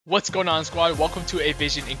What's going on, squad? Welcome to A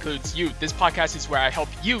Vision Includes You. This podcast is where I help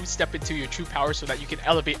you step into your true power so that you can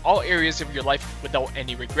elevate all areas of your life without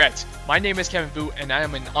any regrets. My name is Kevin Vu, and I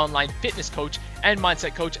am an online fitness coach and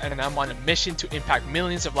mindset coach, and I'm on a mission to impact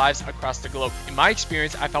millions of lives across the globe. In my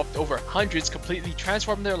experience, I've helped over hundreds completely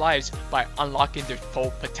transform their lives by unlocking their full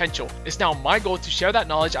potential. It's now my goal to share that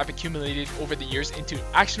knowledge I've accumulated over the years into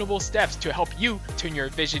actionable steps to help you turn your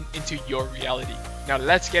vision into your reality. Now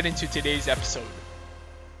let's get into today's episode.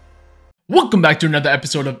 Welcome back to another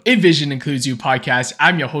episode of A Vision Includes You podcast.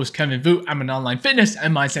 I'm your host, Kevin Vu. I'm an online fitness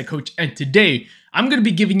and mindset coach. And today, I'm going to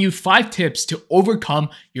be giving you 5 tips to overcome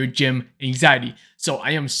your gym anxiety. So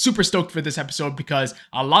I am super stoked for this episode because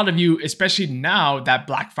a lot of you, especially now that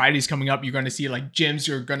Black Friday is coming up, you're going to see like gyms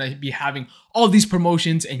are going to be having all these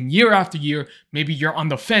promotions, and year after year, maybe you're on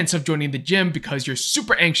the fence of joining the gym because you're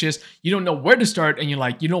super anxious. You don't know where to start, and you're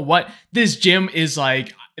like, you know what? This gym is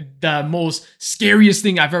like the most scariest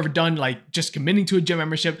thing I've ever done, like just committing to a gym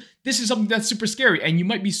membership. This is something that's super scary, and you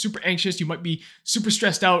might be super anxious, you might be super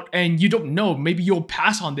stressed out, and you don't know. Maybe you'll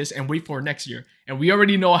pass on this and wait for next year. And we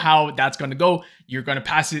already know how that's going to go. You're going to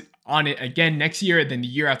pass it on it again next year, then the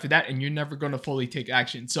year after that, and you're never going to fully take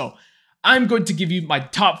action. So I'm going to give you my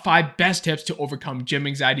top 5 best tips to overcome gym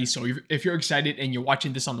anxiety. So if you're excited and you're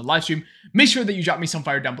watching this on the live stream, make sure that you drop me some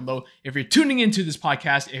fire down below. If you're tuning into this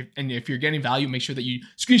podcast and if you're getting value, make sure that you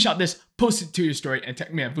screenshot this, post it to your story, and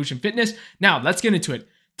tag me at Vusion Fitness. Now, let's get into it.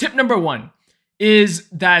 Tip number 1 is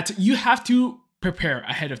that you have to prepare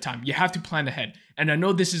ahead of time. You have to plan ahead. And I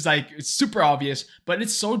know this is like, it's super obvious, but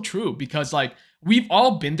it's so true because like we've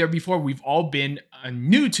all been there before. We've all been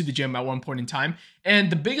new to the gym at one point in time.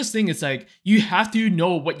 And the biggest thing is like, you have to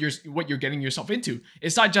know what you're getting yourself into.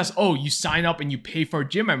 It's not just, oh, you sign up and you pay for a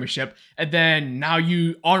gym membership and then now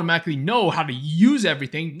you automatically know how to use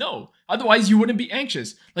everything. No, otherwise you wouldn't be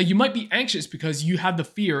anxious. Like you might be anxious because you have the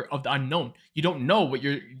fear of the unknown. You don't know what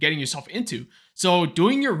you're getting yourself into. So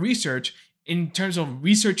doing your research in terms of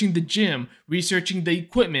researching the gym, researching the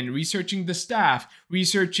equipment, researching the staff,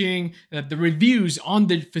 researching the reviews on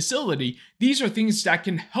the facility, these are things that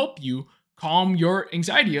can help you calm your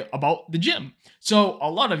anxiety about the gym. So a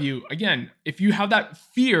lot of you, again, if you have that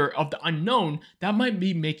fear of the unknown, that might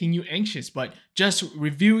be making you anxious, but just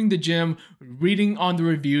reviewing the gym, reading on the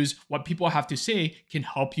reviews, what people have to say can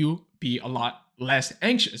help you be a lot less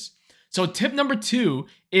anxious. So tip number 2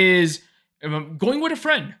 is going with a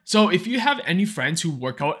friend. So if you have any friends who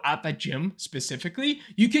work out at that gym specifically,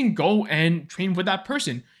 you can go and train with that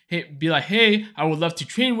person. Hey, be like, hey, I would love to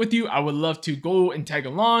train with you. I would love to go and tag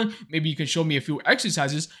along. Maybe you can show me a few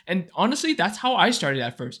exercises. And honestly, that's how I started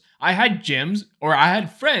at first. I had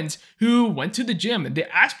friends who went to the gym and they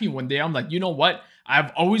asked me one day, I'm like, you know what?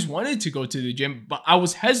 I've always wanted to go to the gym, but I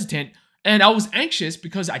was hesitant and I was anxious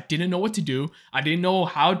because I didn't know what to do. I didn't know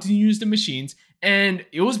how to use the machines. And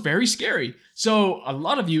it was very scary. So a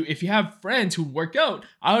lot of you, if you have friends who work out,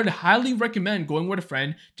 I would highly recommend going with a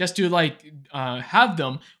friend just to have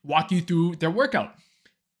them walk you through their workout.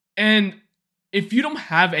 And if you don't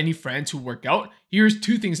have any friends who work out, here's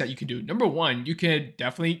 2 things that you can do. Number 1, you can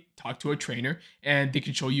definitely talk to a trainer and they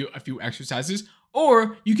can show you a few exercises,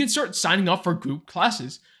 or you can start signing up for group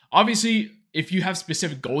classes. Obviously, if you have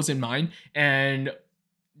specific goals in mind, and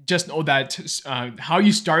just know that how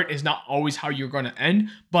you start is not always how you're going to end.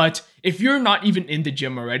 But if you're not even in the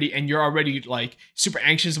gym already and you're already like super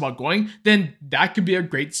anxious about going, then that could be a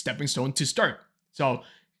great stepping stone to start. So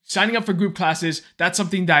signing up for group classes, that's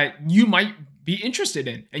something that you might be interested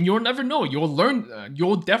in, and you'll never know.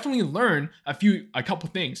 You'll definitely learn a couple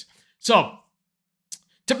things. So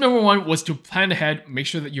tip number 1 was to plan ahead, make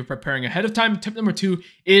sure that you're preparing ahead of time. Tip number 2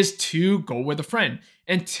 is to go with a friend.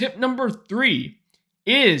 And tip number 3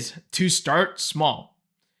 is to start small.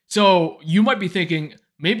 So you might be thinking,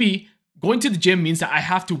 maybe going to the gym means that I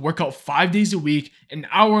have to work out 5 days a week, an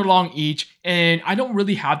hour long each, and I don't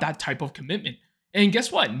really have that type of commitment. And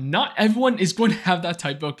guess what? Not everyone is going to have that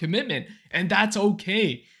type of commitment, and that's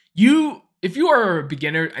okay. If you are a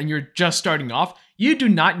beginner and you're just starting off, you do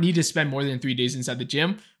not need to spend more than 3 days inside the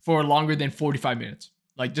gym for longer than 45 minutes,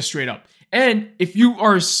 like just straight up. And if you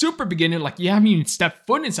are a super beginner, like you haven't even stepped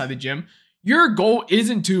foot inside the gym, your goal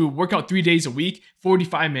isn't to work out 3 days a week,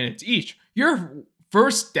 45 minutes each. Your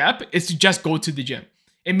first step is to just go to the gym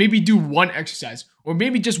and maybe do one exercise, or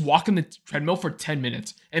maybe just walk on the treadmill for 10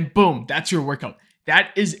 minutes and boom, that's your workout. That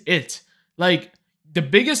is it. Like the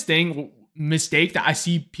biggest mistake that I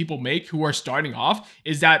see people make who are starting off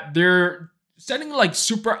is that they're setting like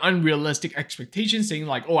super unrealistic expectations, saying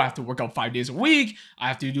like, oh, I have to work out 5 days a week. I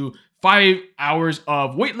have to do 5 hours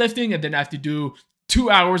of weightlifting, and then I have to do 2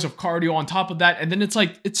 hours of cardio on top of that. And then it's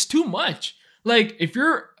like, it's too much. Like if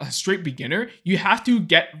you're a straight beginner, you have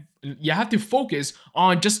to focus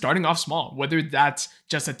on just starting off small, whether that's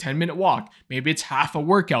just a 10-minute walk, maybe it's half a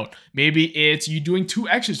workout, maybe it's you doing 2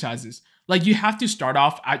 exercises. Like you have to start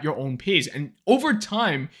off at your own pace. And over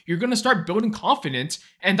time, you're going to start building confidence,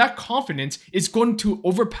 and that confidence is going to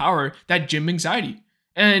overpower that gym anxiety.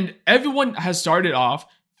 And everyone has started off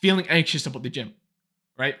feeling anxious about the gym,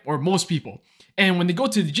 right? Or most people. And when they go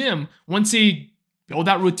to the gym, once they build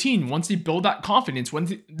that routine, once they build that confidence,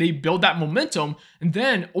 once they build that momentum, and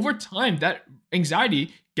then over time, that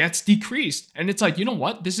anxiety gets decreased. And it's like, you know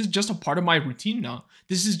what? This is just a part of my routine now.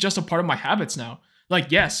 This is just a part of my habits now. Like,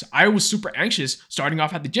 yes, I was super anxious starting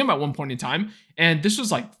off at the gym at one point in time. And this was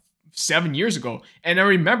like 7 years ago. And I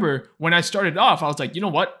remember when I started off, I was like, you know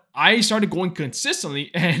what? I started going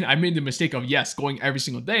consistently, and I made the mistake of, yes, going every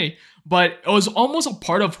single day, but it was almost a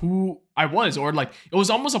part of who I was, or like it was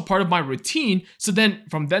almost a part of my routine. So then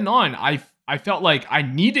from then on, I felt like I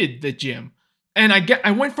needed the gym. And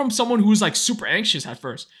I went from someone who was like super anxious at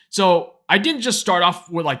first. So I didn't just start off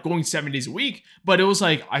with like going 7 days a week, but it was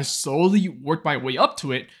like I slowly worked my way up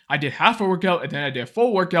to it. I did half a workout, and then I did a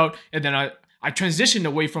full workout, and then I transitioned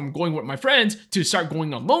away from going with my friends to start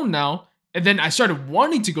going alone now. And then I started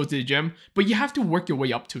wanting to go to the gym, but you have to work your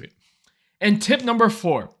way up to it. And tip number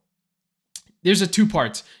 4, there's a 2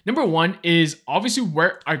 parts. Number 1 is obviously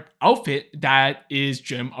wear an outfit that is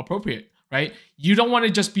gym appropriate, right? You don't want to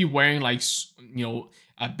just be wearing like,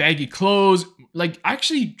 baggy clothes. Like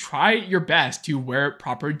actually try your best to wear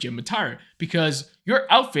proper gym attire, because your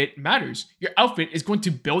outfit matters. Your outfit is going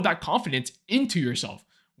to build that confidence into yourself.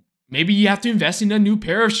 Maybe you have to invest in a new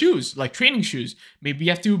pair of shoes, like training shoes. Maybe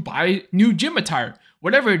you have to buy new gym attire.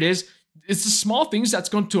 Whatever it is, it's the small things that's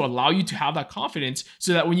going to allow you to have that confidence,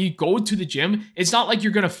 so that when you go to the gym, it's not like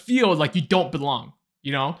you're going to feel like you don't belong,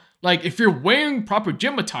 Like if you're wearing proper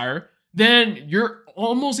gym attire, then you're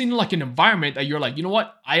almost in like an environment that you're like, you know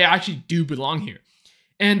what? I actually do belong here.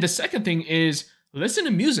 And the second thing is listen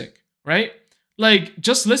to music, right? Like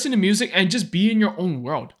just listen to music and just be in your own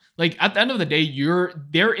world. Like at the end of the day, you're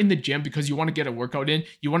there in the gym because you want to get a workout in,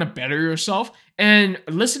 you want to better yourself, and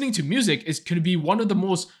listening to music is going to be one of the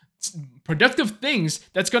most productive things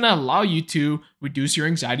that's going to allow you to reduce your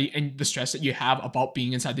anxiety and the stress that you have about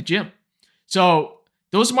being inside the gym. So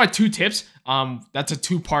those are my 2 tips. That's a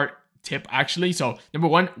 2-part tip actually. So number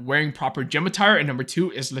 1, wearing proper gym attire, and number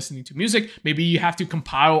 2 is listening to music. Maybe you have to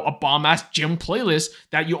compile a bomb ass gym playlist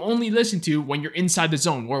that you only listen to when you're inside the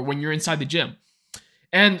zone or when you're inside the gym.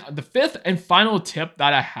 And the 5th and final tip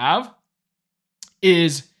that I have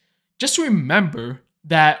is just remember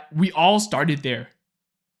that we all started there.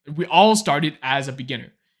 We all started as a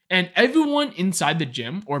beginner. And everyone inside the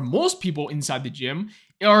gym, or most people inside the gym,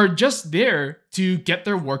 are just there to get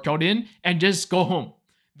their workout in and just go home.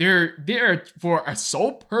 They're there for a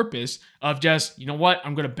sole purpose of just, you know what,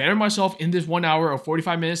 I'm going to better myself in this 1 hour or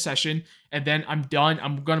 45-minute session, and then I'm done.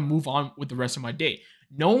 I'm going to move on with the rest of my day.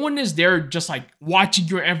 No one is there just like watching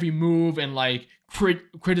your every move and like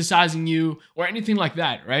criticizing you or anything like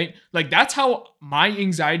that, right? Like that's how my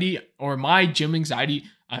anxiety or my gym anxiety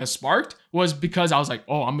sparked, was because I was like,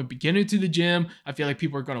 oh, I'm a beginner to the gym. I feel like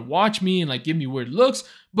people are going to watch me and like give me weird looks.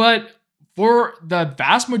 But for the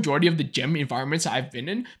vast majority of the gym environments I've been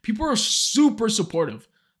in, people are super supportive.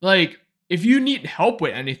 Like if you need help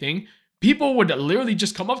with anything, people would literally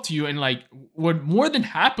just come up to you and like would more than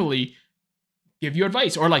happily give you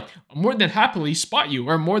advice, or like more than happily spot you,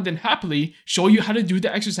 or more than happily show you how to do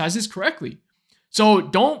the exercises correctly. So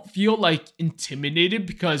don't feel like intimidated,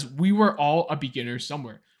 because we were all a beginner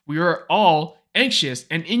somewhere. We were all anxious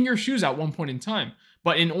and in your shoes at one point in time.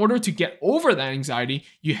 But in order to get over that anxiety,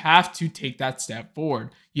 you have to take that step forward.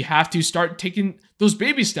 You have to start taking those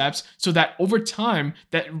baby steps so that over time,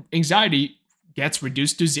 that anxiety gets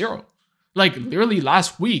reduced to 0. Like literally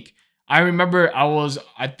last week, I remember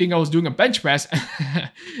I think I was doing a bench press.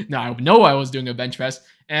 No, I know I was doing a bench press,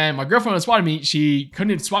 and my girlfriend was spotting me. She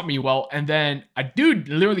couldn't spot me well. And then a dude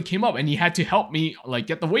literally came up and he had to help me like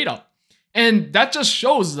get the weight up. And that just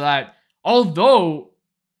shows that although,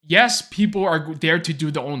 yes, people are there to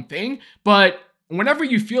do their own thing, but whenever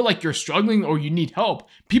you feel like you're struggling or you need help,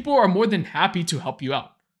 people are more than happy to help you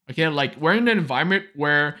out. Okay, like we're in an environment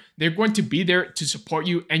where they're going to be there to support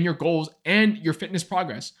you and your goals and your fitness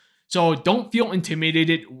progress. So don't feel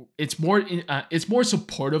intimidated. It's more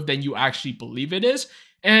supportive than you actually believe it is.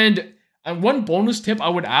 And one bonus tip I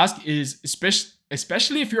would ask is,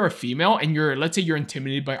 especially if you're a female and let's say you're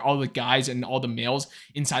intimidated by all the guys and all the males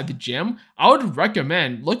inside the gym, I would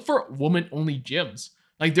recommend look for woman-only gyms.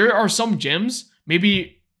 Like there are some gyms,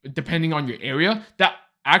 maybe depending on your area, that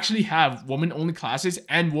actually have women-only classes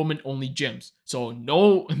and women-only gyms. So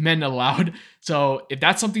no men allowed. So if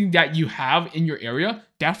that's something that you have in your area,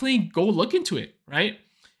 definitely go look into it, right?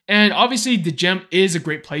 And obviously the gym is a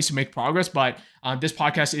great place to make progress, but this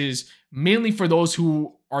podcast is mainly for those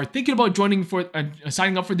who are thinking about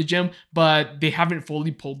signing up for the gym, but they haven't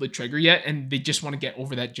fully pulled the trigger yet, and they just want to get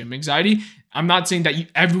over that gym anxiety. I'm not saying that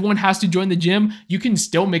everyone has to join the gym. You can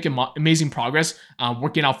still make amazing progress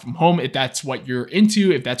working out from home if that's what you're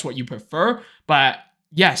into, if that's what you prefer. But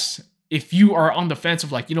yes, if you are on the fence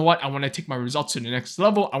of like, you know what, I want to take my results to the next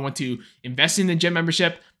level, I want to invest in the gym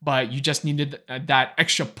membership, but you just needed that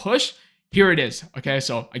extra push, here it is. Okay,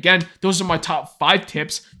 so again, those are my top 5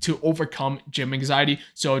 tips to overcome gym anxiety.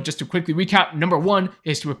 So just to quickly recap, number 1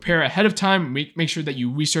 is to prepare ahead of time. Make sure that you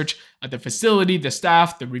research the facility, the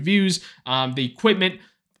staff, the reviews, the equipment.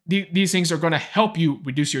 These things are going to help you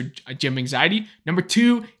reduce your gym anxiety. Number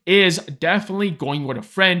 2 is definitely going with a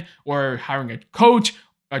friend or hiring a coach,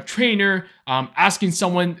 a trainer, asking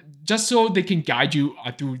someone just so they can guide you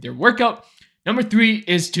through their workout. Number 3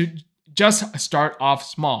 is to just start off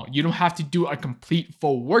small. You don't have to do a complete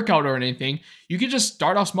full workout or anything. You can just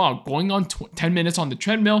start off small, going on 10 minutes on the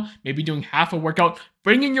treadmill, maybe doing half a workout,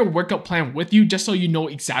 bringing your workout plan with you just so you know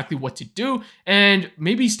exactly what to do, and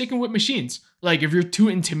maybe sticking with machines. Like if you're too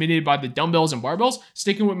intimidated by the dumbbells and barbells,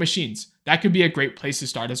 sticking with machines. That could be a great place to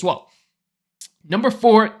start as well. Number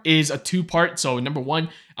 4 is a 2-part. So number 1,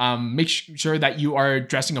 make sure that you are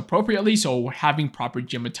dressing appropriately. So having proper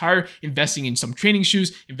gym attire, investing in some training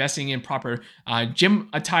shoes, investing in proper gym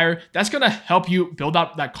attire. That's going to help you build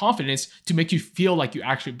up that confidence to make you feel like you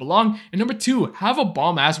actually belong. And number 2, have a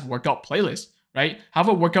bomb ass workout playlist, right? Have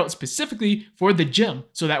a workout specifically for the gym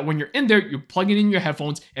so that when you're in there, you're plugging in your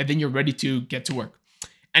headphones and then you're ready to get to work.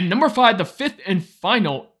 And number 5, the 5th and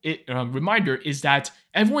final reminder is that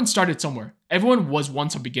everyone started somewhere. Everyone was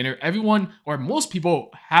once a beginner. Everyone, or most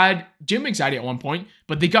people, had gym anxiety at one point,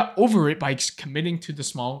 but they got over it by committing to the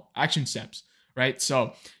small action steps, right?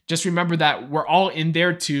 So just remember that we're all in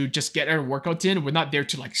there to just get our workouts in. We're not there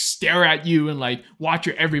to like stare at you and like watch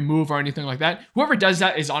your every move or anything like that. Whoever does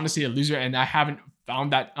that is honestly a loser, and I haven't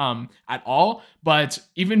found that at all. But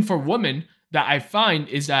even for women, that I find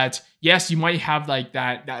is that, yes, you might have like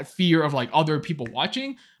that fear of like other people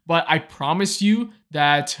watching, but I promise you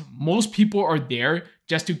that most people are there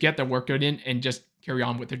just to get their workout in and just carry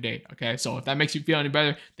on with their day. Okay, so if that makes you feel any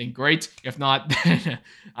better, then great. If not, then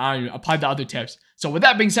apply the other tips. So with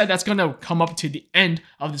that being said, that's going to come up to the end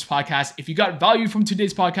of this podcast. If you got value from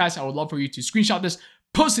today's podcast, I would love for you to screenshot this,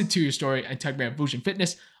 post it to your story, and tag me at Vusion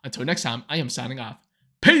Fitness. Until next time, I am signing off.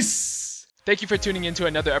 Peace! Thank you for tuning in to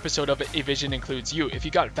another episode of A Vision Includes You. If you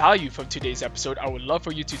got value from today's episode, I would love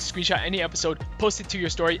for you to screenshot any episode, post it to your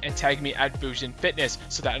story, and tag me at Vusion Fitness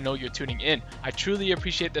so that I know you're tuning in. I truly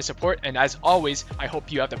appreciate the support, and as always, I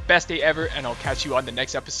hope you have the best day ever, and I'll catch you on the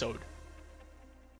next episode.